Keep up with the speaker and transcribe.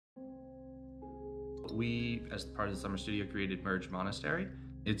We, as part of the Summer Studio, created Monastery.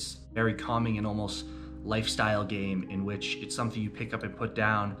 It's very calming and almost lifestyle game in which it's something you pick up and put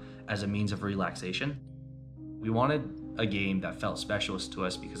down as a means of relaxation. We wanted a game that felt special to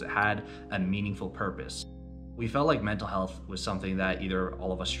us because it had a meaningful purpose. We felt like mental health was something that either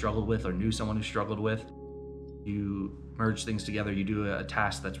all of us struggled with or knew someone who struggled with. You merge things together, you do a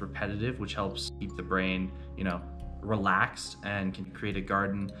task that's repetitive, which helps keep the brain, relaxed, and can create a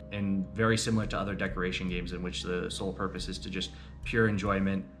garden, and very similar to other decoration games in which the sole purpose is to just pure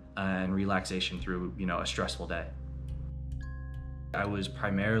enjoyment and relaxation through, a stressful day. I was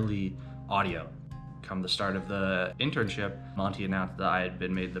primarily audio. Come the start of the internship, Monty announced that I had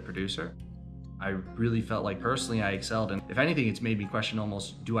been made the producer. I really felt like personally I excelled, and if anything, it's made me question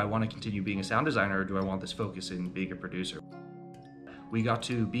almost, do I want to continue being a sound designer or do I want this focus in being a producer? We got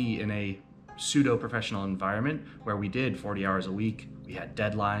to be in a pseudo-professional environment where we did 40 hours a week. We had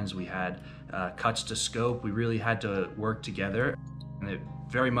deadlines, we had cuts to scope, we really had to work together, and it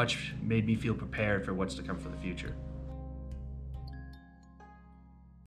very much made me feel prepared for what's to come for the future.